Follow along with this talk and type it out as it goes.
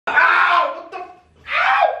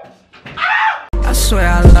swear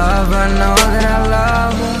I love her, know that I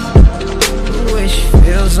love her. The way she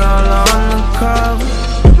feels all on the cover,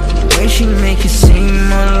 the way she make it seem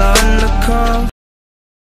all undercover.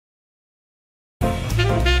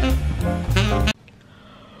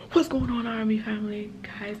 What's going on, R&B family?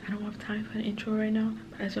 Guys, I don't have time for an intro right now,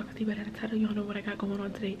 but as y'all can see by the title, y'all know what I got going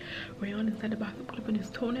on today. Rayon is at the bathroom clipping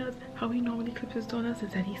his toenails. How he normally clips his toenails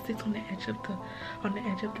is that he sits on the edge of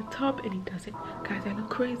the tub and he does it. Guys, I look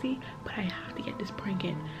crazy, but I have to get this prank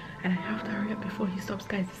in, and I have to hurry up before he stops.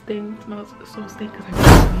 Guys, this thing smells so stink because I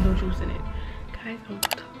got tomato juice in it. Guys, I'm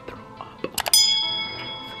about to throw up on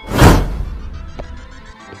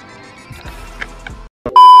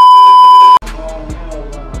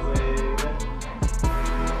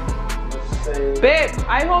Babe,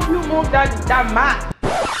 I hope you move that mat.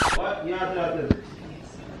 What? Yeah, nothing.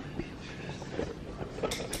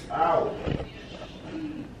 Ow.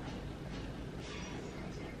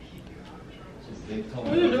 What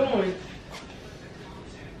are you doing?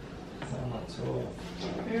 On my toe.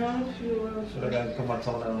 I don't feel well. Should I gotta put my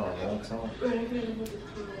toe down on my own toe?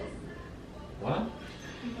 What?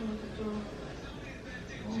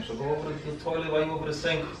 So go over to the toilet while you over the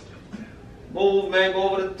sink. Move, man, go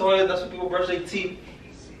over to the toilet. That's when people brush their teeth.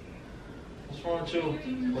 What's wrong with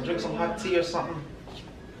you? Go drink some hot tea or something.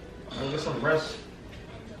 Go get some rest.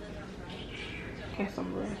 Get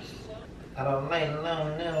some rest. I don't like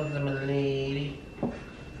long nails, my lady.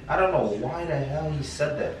 I don't know why the hell he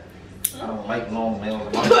said that. I don't like long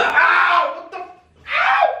nails. Ow! What the?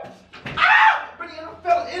 Ow! Ow! Britney, I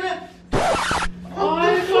fell in it. Oh,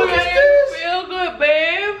 I thought I didn't feel good,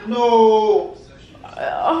 babe. No.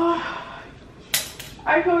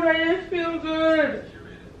 I thought I didn't feel good.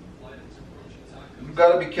 You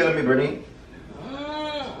gotta be killing me, Britney.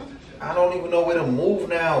 I don't even know where to move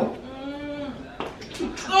now.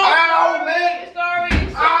 Ow, man! Sorry,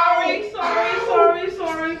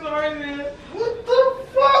 man. What the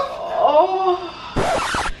fuck? Oh,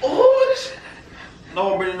 this.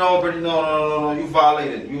 No, Britney, no. You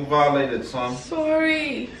violated, son.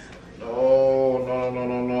 Sorry. No.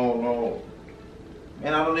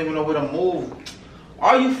 Man, I don't even know where to move.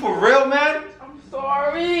 Are you for real, man? I'm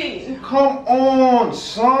sorry. Come on,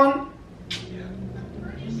 son.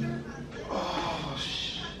 Oh,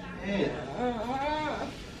 shit.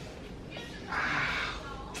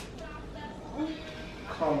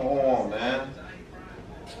 Come on, man.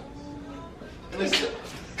 Listen.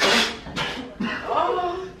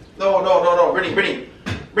 No.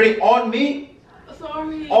 Britney, on me?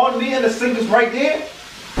 Sorry. On me, and the sink is right there?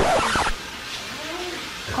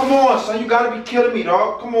 Come on, son, you gotta be killing me,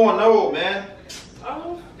 dog. Come on, no, man. I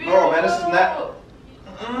don't feel No, man, this is not.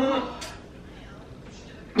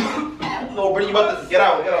 No, Britney, you about to get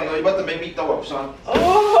out. No, you about to make me throw up, son.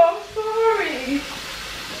 Oh, I'm sorry.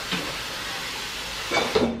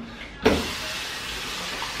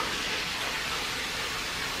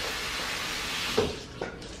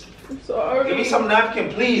 I'm sorry. Give me some napkin,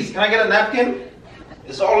 please. Can I get a napkin?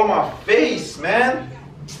 It's all on my face, man.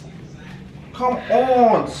 Come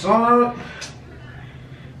on, son.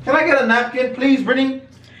 Can I get a napkin, please, Britney?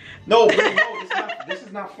 No, Britney, no. This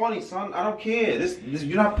is not funny, son. I don't care. This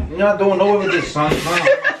you're not doing nowhere with this, son. No,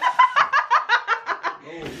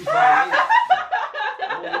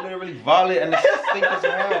 you literally violate, and it's stink as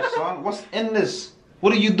hell, son. What's in this?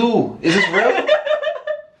 What do you do? Is this real?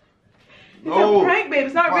 It's a prank, babe.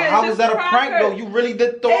 It's not real. How is that a prank, though? You really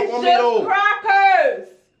did throw up on me, though. It's just crackers.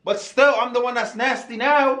 But still, I'm the one that's nasty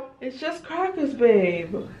now. It's just crackers,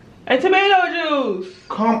 babe. And tomato juice.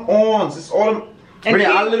 Come on, it's all. Britney,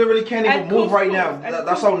 I literally can't even move right now.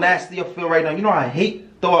 That's how nasty I feel right now. You know I hate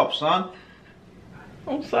throw up, son.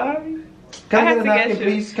 I'm sorry. Can I get a napkin,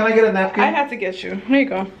 please? Can I get a napkin? I have to get you. Here you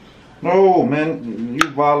go. No, man, you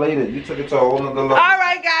violated. You took it to a whole nother level. All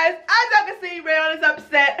right, guys. As y'all can see, Rayon is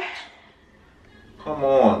upset. Come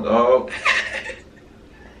on, dog.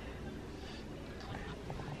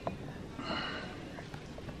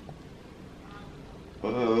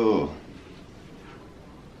 Oh.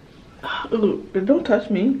 Ooh, don't touch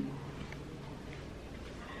me.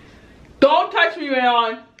 Don't touch me,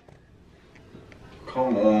 Rayon.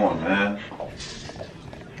 Come on, man.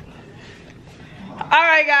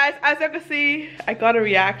 Alright, guys, as you can see, I got a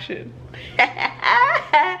reaction.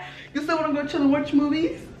 You still want to go chill and watch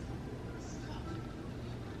movies?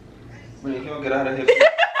 Wait, you can't get out of here.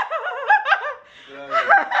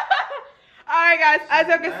 Alright, guys, as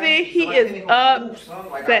you can see, he is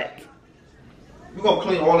upset. You're gonna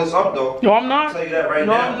clean all this up, though. No, I'm not. I'll tell you that right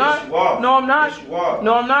No, now. I'm not. Yes, you are. No, I'm not. Yes, you are.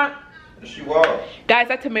 No, I'm not. Yes, you are. Guys,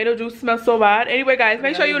 that tomato juice smells so bad. Anyway, guys,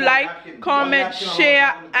 make sure you like, comment,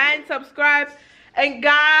 share, and subscribe. And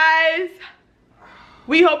guys,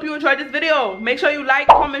 we hope you enjoyed this video. Make sure you like,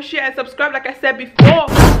 comment, share, and subscribe like I said before.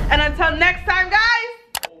 And until next time, guys.